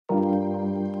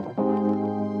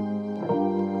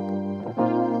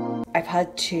I've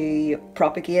had to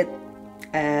propagate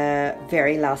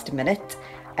very last minute.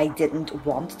 I didn't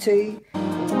want to.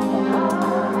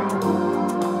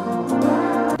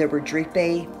 They were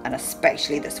droopy, and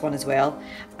especially this one as well,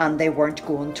 and they weren't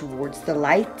going towards the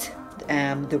light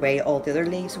the way all the other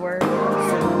leaves were.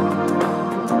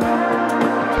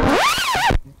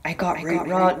 I got root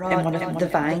rot in one of the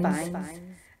vines.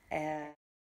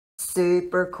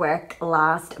 Super quick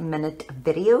last minute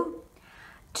video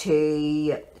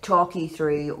to talk you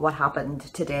through what happened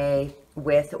today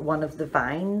with one of the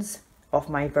vines of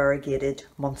my Variegated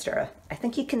Monstera. I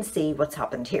think you can see what's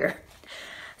happened here.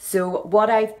 So what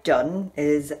I've done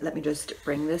is, let me just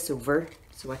bring this over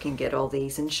so I can get all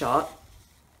these in shot.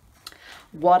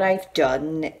 What I've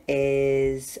done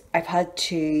is I've had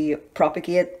to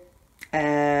propagate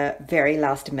very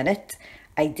last minute.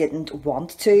 I didn't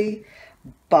want to,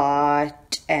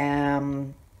 but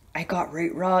I got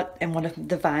root rot in one of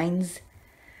the vines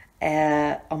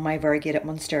on my Variegated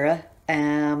Monstera.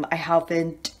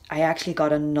 I actually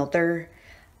got another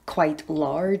quite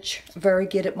large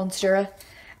Variegated Monstera,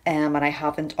 and I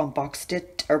haven't unboxed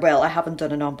it, or well, I haven't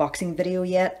done an unboxing video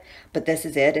yet, but this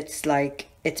is it. It's like,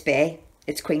 it's Bay.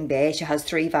 It's Queen Bay. She has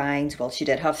 3 vines. Well, she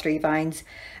did have 3 vines,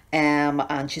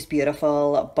 and she's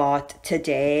beautiful. But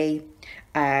today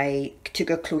I took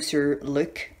a closer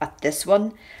look at this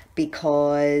one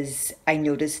because I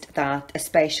noticed that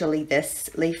especially this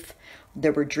leaf, they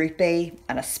were droopy,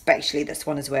 and especially this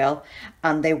one as well,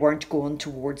 and they weren't going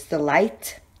towards the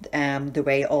light the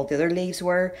way all the other leaves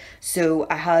were. So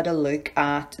I had a look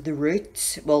at the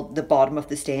roots, well, the bottom of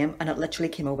the stem, and it literally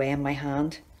came away in my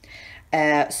hand.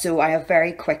 So I have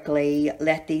very quickly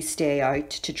let these stay out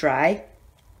to dry.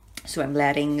 So I'm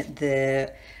letting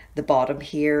the bottom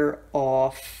here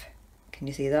off. Can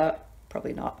you see that?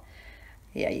 Probably not.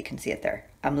 Yeah, you can see it there.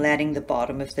 I'm letting the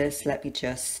bottom of this, let me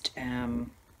just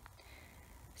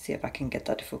see if I can get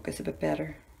that to focus a bit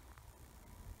better.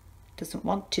 Doesn't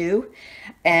want to.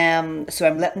 So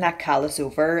I'm letting that callus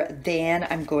over. Then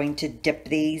I'm going to dip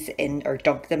these in, or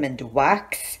dunk them into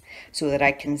wax so that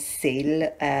I can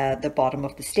seal the bottom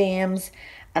of the stems.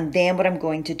 And then what I'm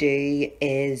going to do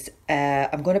is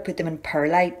I'm going to put them in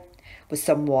perlite with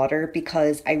some water,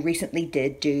 because I recently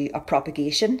did do a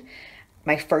propagation,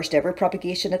 my first ever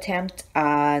propagation attempt,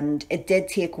 and it did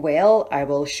take well. I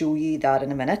will show you that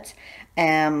in a minute.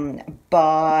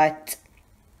 But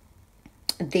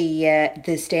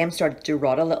the stem started to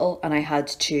rot a little, and I had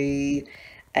to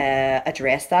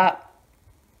address that.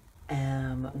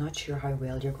 I'm not sure how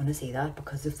well you're going to see that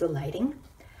because of the lighting,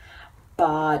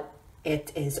 but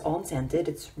it is unscented.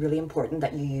 It's really important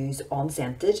that you use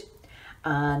unscented.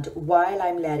 And while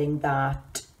I'm letting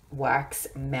that wax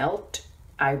melt,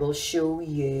 I will show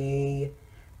you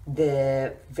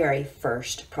the very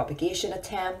first propagation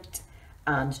attempt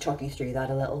and talk you through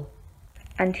that a little.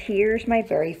 And here's my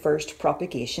very first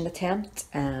propagation attempt.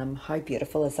 How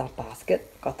beautiful is that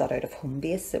basket? Got that out of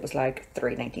Homebase. It was like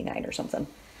 $3.99 or something.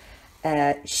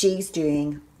 She's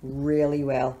doing really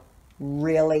well,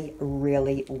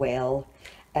 really well.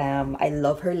 I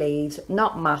love her leaves,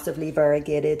 not massively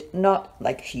variegated, not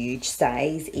like huge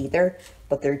size either,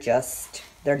 but they're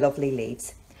lovely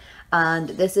leaves. And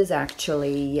this is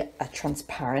actually a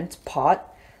transparent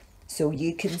pot, so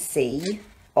you can see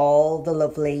all the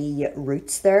lovely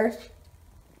roots there.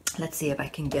 Let's see if I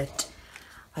can get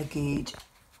a good,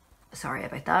 sorry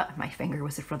about that, my finger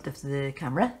was in front of the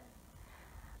camera.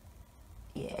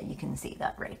 Yeah, you can see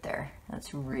that right there.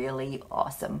 That's really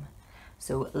awesome.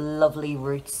 So lovely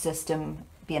root system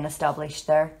being established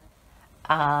there.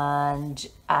 And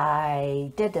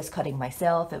I did this cutting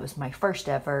myself. It was my first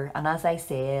ever. And as I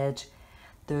said,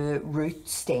 the root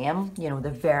stem, you know, the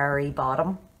very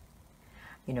bottom,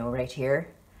 you know, right here,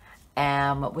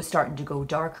 was starting to go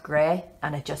dark grey,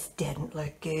 and it just didn't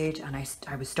look good. And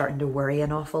I was starting to worry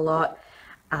an awful lot.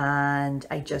 And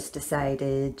I just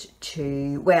decided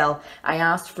to, well, I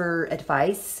asked for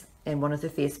advice in one of the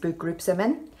Facebook groups I'm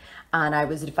in, and I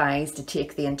was advised to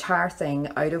take the entire thing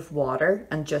out of water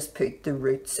and just put the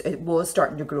roots. It was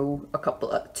starting to grow a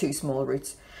couple of 2 small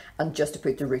roots, and just to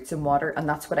put the roots in water, and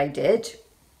that's what I did.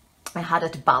 I had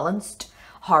it balanced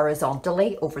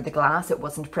horizontally over the glass. It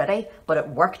wasn't pretty, but it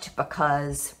worked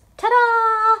because,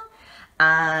 ta-da!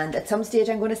 And at some stage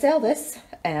I'm going to sell this,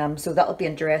 so that'll be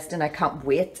interesting. I can't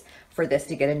wait for this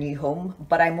to get a new home,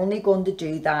 but I'm only going to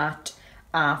do that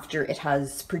after it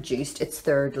has produced its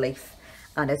 3rd leaf,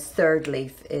 and its 3rd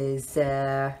leaf is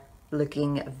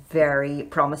looking very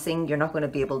promising. You're not going to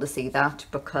be able to see that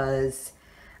because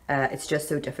it's just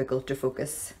so difficult to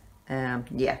focus.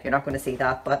 Yeah, you're not going to see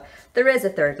that, but there is a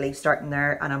 3rd leaf starting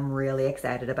there, and I'm really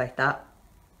excited about that.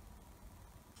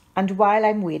 And while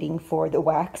I'm waiting for the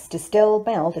wax to still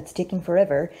melt, it's taking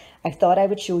forever, I thought I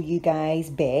would show you guys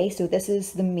bay. So this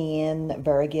is the main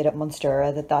Variegated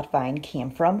Monstera that vine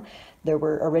came from. There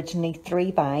were originally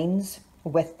 3 vines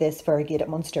with this Variegated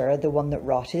Monstera. The one that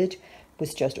rotted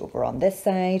was just over on this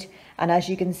side. And as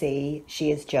you can see, she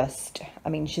is just, I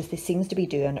mean, she seems to be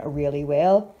doing really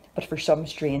well, but for some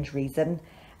strange reason,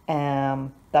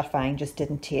 that vine just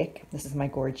didn't take. This is my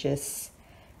gorgeous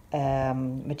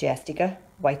Majestica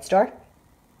White Star.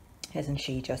 Isn't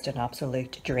she just an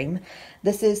absolute dream?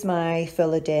 This is my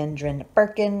Philodendron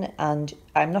Birkin, and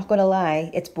I'm not going to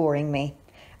lie, it's boring me.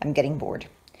 I'm getting bored.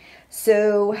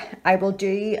 So I will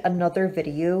do another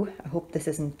video. I hope this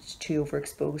isn't too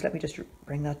overexposed. Let me just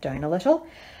bring that down a little.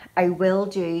 I will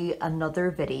do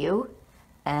another video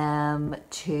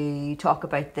to talk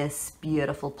about this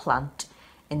beautiful plant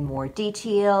in more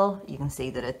detail. You can see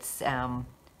that it's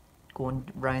going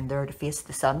round there to face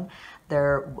the sun.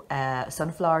 They're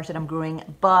sunflowers that I'm growing,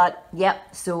 but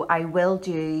yep, so I will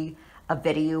do a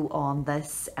video on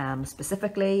this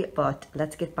specifically, but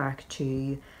let's get back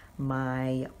to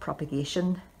my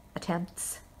propagation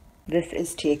attempts. This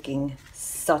is taking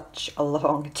such a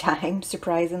long time,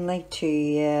 surprisingly,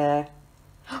 to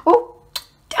oh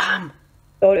damn,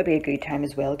 thought it'd be a good time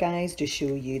as well, guys, to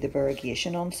show you the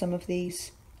variegation on some of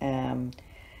these.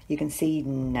 You can see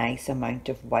nice amount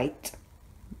of white.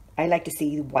 I like to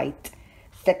see white,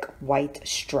 thick white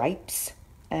stripes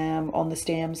on the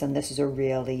stems, and this is a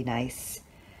really nice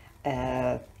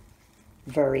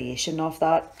variation of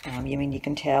that. I mean, you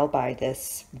can tell by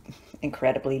this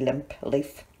incredibly limp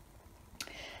leaf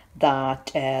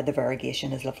that the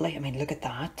variegation is lovely. I mean, look at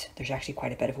that. There's actually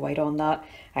quite a bit of white on that.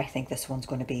 I think this one's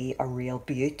going to be a real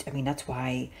beaut. I mean, that's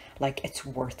why, like, it's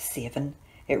worth saving.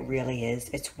 It really is.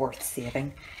 It's worth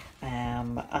saving.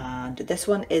 And this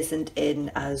one isn't in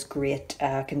as great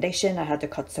condition. I had to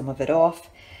cut some of it off.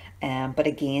 But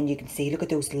again, you can see, look at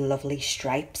those lovely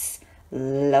stripes.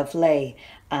 Lovely.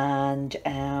 And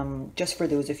just for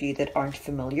those of you that aren't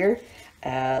familiar,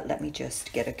 let me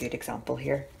just get a good example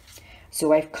here.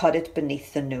 So I've cut it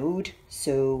beneath the node.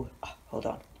 So, oh, hold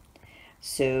on.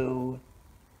 So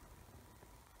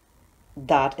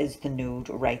that is the node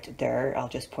right there. I'll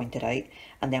just point it out.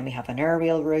 And then we have an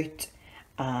aerial root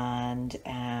and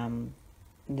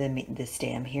the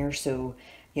stem here. So,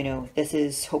 you know, this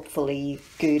is hopefully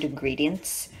good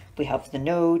ingredients. We have the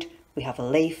node, we have a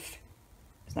leaf.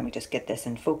 So let me just get this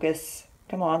in focus.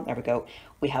 Come on, there we go.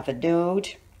 We have a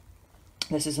node.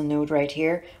 This is a node right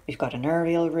here. We've got an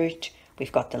aerial root.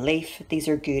 We've got the leaf. These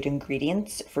are good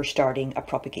ingredients for starting a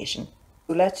propagation.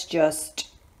 So let's just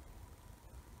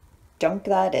dunk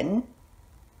that in.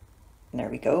 And there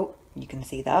we go. You can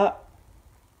see that.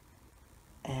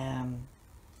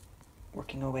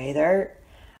 Working away there.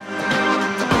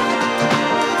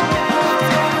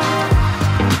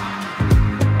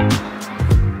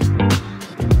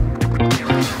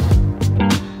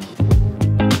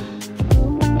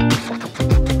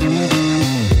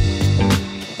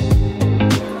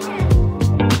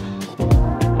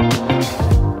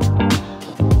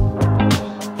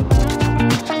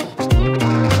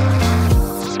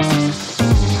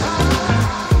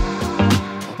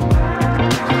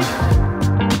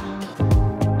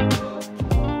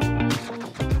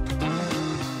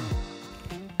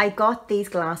 I got these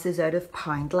glasses out of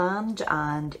Poundland,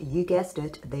 and you guessed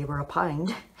it, they were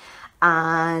 £1.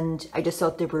 And I just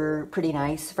thought they were pretty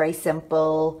nice, very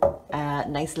simple,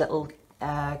 nice little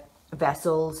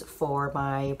vessels for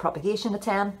my propagation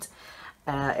attempt.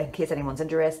 In case anyone's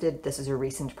interested, this is a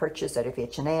recent purchase out of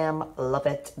H&M. Love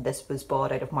it. This was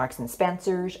bought out of Marks and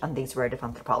Spencer's, and these were out of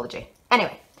Anthropology.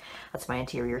 Anyway, that's my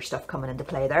interior stuff coming into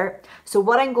play there. So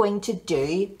what I'm going to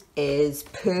do is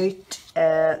put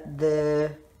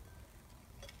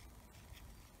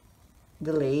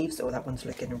the leaves. Oh, that one's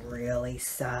looking really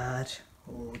sad.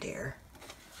 Oh dear.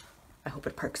 I hope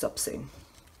it perks up soon.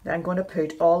 Then I'm going to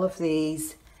put all of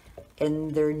these in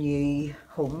their new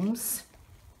homes.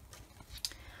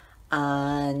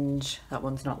 And that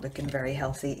one's not looking very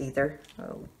healthy either.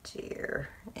 Oh dear.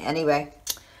 Anyway,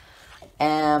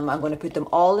 I'm going to put them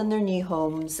all in their new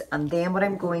homes, and then what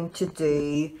I'm going to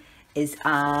do is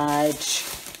add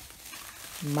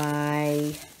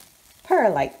my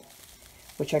Perlite,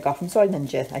 which I got from Soil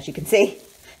Ninja, as you can see.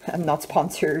 I'm not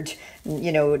sponsored,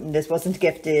 you know, this wasn't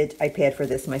gifted, I paid for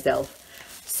this myself.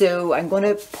 So I'm going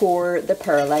to pour the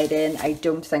Perlite in. I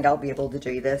don't think I'll be able to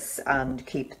do this and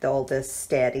keep all this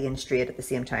steady and straight at the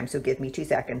same time, so give me 2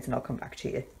 seconds and I'll come back to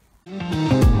you.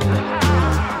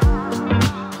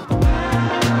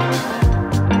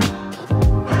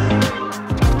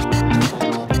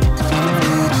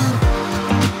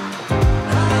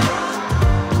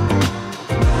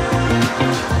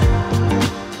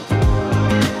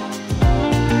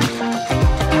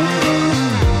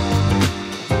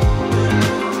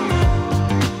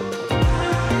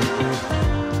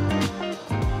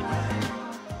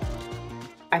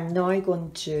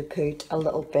 going to put a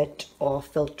little bit of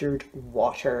filtered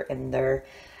water in there.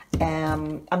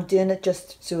 I'm doing it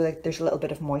just so that there's a little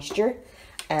bit of moisture.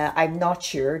 I'm not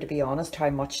sure, to be honest, how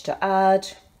much to add.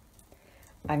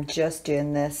 I'm just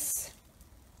doing this,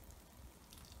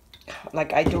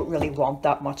 like, I don't really want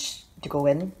that much to go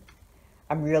in.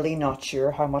 I'm really not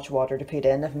sure how much water to put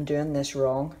in. If I'm doing this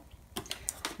wrong,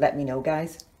 let me know,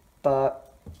 guys.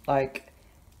 But like,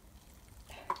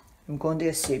 I'm going to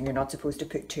assume you're not supposed to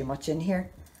put too much in here.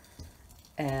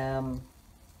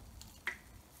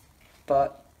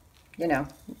 But you know,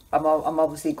 I'm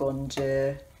obviously going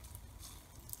to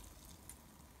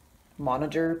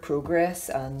monitor progress,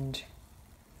 and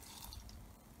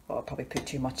well, I'll probably put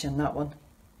too much in that one.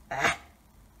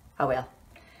 Oh well.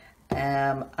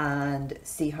 And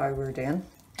see how we're doing.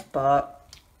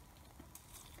 But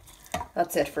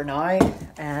that's it for now.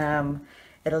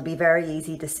 It'll be very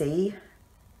easy to see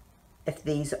if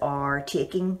these are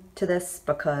taking to this,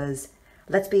 because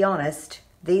let's be honest,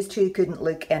 these two couldn't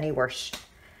look any worse.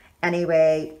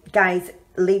 Anyway, guys,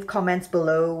 leave comments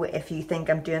below if you think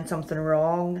I'm doing something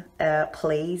wrong,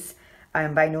 please.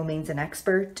 I'm by no means an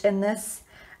expert in this.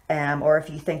 Or if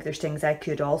you think there's things I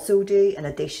could also do in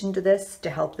addition to this to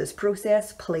help this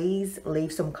process, please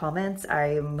leave some comments.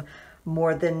 I'm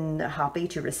more than happy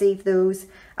to receive those.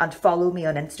 And follow me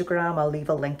on Instagram. I'll leave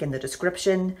a link in the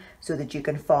description so that you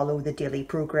can follow the daily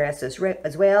progress as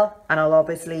well. And I'll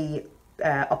obviously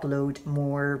upload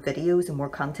more videos and more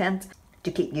content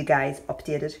to keep you guys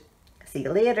updated. See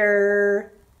you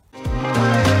later.